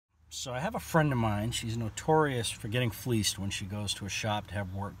So I have a friend of mine. She's notorious for getting fleeced when she goes to a shop to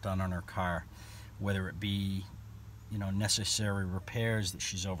have work done on her car, whether it be, necessary repairs that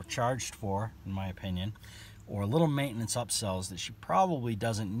she's overcharged for, in my opinion, or little maintenance upsells that she probably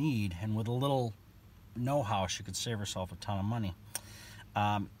doesn't need, and with a little know-how she could save herself a ton of money.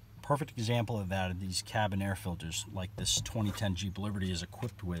 Perfect example of that are these cabin air filters like this 2010 Jeep Liberty is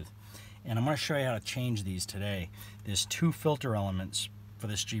equipped with. And I'm going to show you how to change these today. There's two filter elements for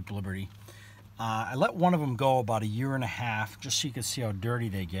this Jeep Liberty. I let one of them go about 1.5 years just so you can see how dirty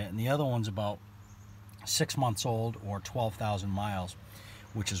they get, and the other one's about 6 months old or 12,000 miles,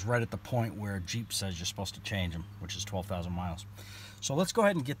 which is right at the point where Jeep says you're supposed to change them, which is 12,000 miles. So let's go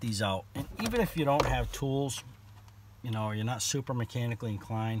ahead and get these out. And even if you don't have tools, you're not super mechanically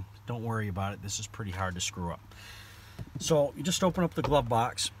inclined, don't worry about it. This is pretty hard to screw up. So you just open up the glove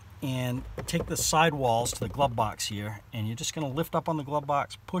box and take the side walls to the glove box here, and you're just going to lift up on the glove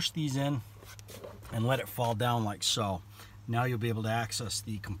box, push these in, and let it fall down like so. Now you'll be able to access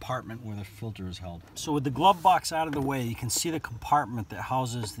the compartment where the filter is held. So with the glove box out of the way, you can see the compartment that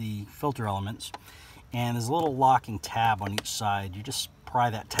houses the filter elements, and there's a little locking tab on each side. You just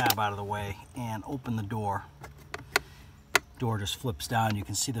pry that tab out of the way and open the door. Door just flips down. You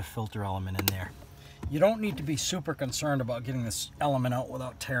can see the filter element in there. You don't need to be super concerned about getting this element out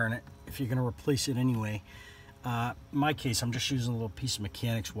without tearing it if you're going to replace it anyway. In my case, I'm just using a little piece of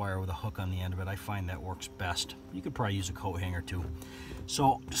mechanics wire with a hook on the end of it. I find that works best. You could probably use a coat hanger too.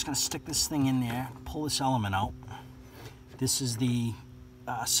 So I'm just going to stick this thing in there, pull this element out. This is the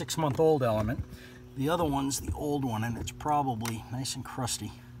 6-month-old element. The other one's the old one, and it's probably nice and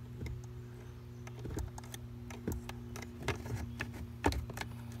crusty.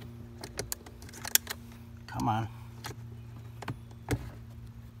 Come on.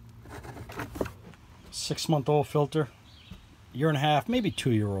 6-month-old filter, 1.5 years, maybe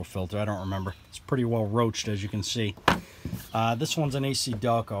 2-year-old filter, I don't remember. It's pretty well roached, as you can see. This one's an AC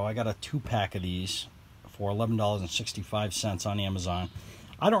Delco. I got a 2-pack of these for $11.65 on Amazon.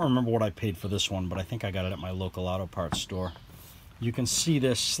 I don't remember what I paid for this one, but I think I got it at my local auto parts store. You can see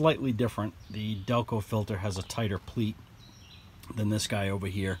this slightly different. The Delco filter has a tighter pleat than this guy over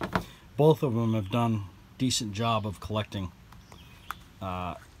here. Both of them have done decent job of collecting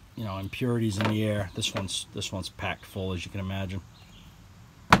impurities in the air. This one's packed full, as you can imagine.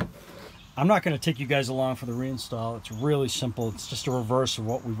 I'm not going to take you guys along for the reinstall. It's really simple. It's just a reverse of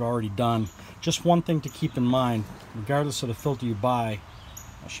what we've already done. Just one thing to keep in mind, regardless of the filter you buy,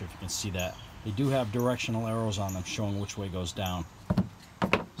 I'm not sure if you can see that, they do have directional arrows on them showing which way goes down.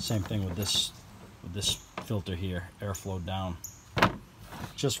 Same thing with this filter here, airflow down.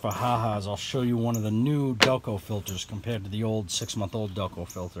 Just for ha-has, I'll show you one of the new Delco filters compared to the old 6-month-old Delco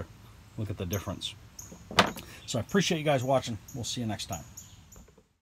filter. Look at the difference. So I appreciate you guys watching. We'll see you next time.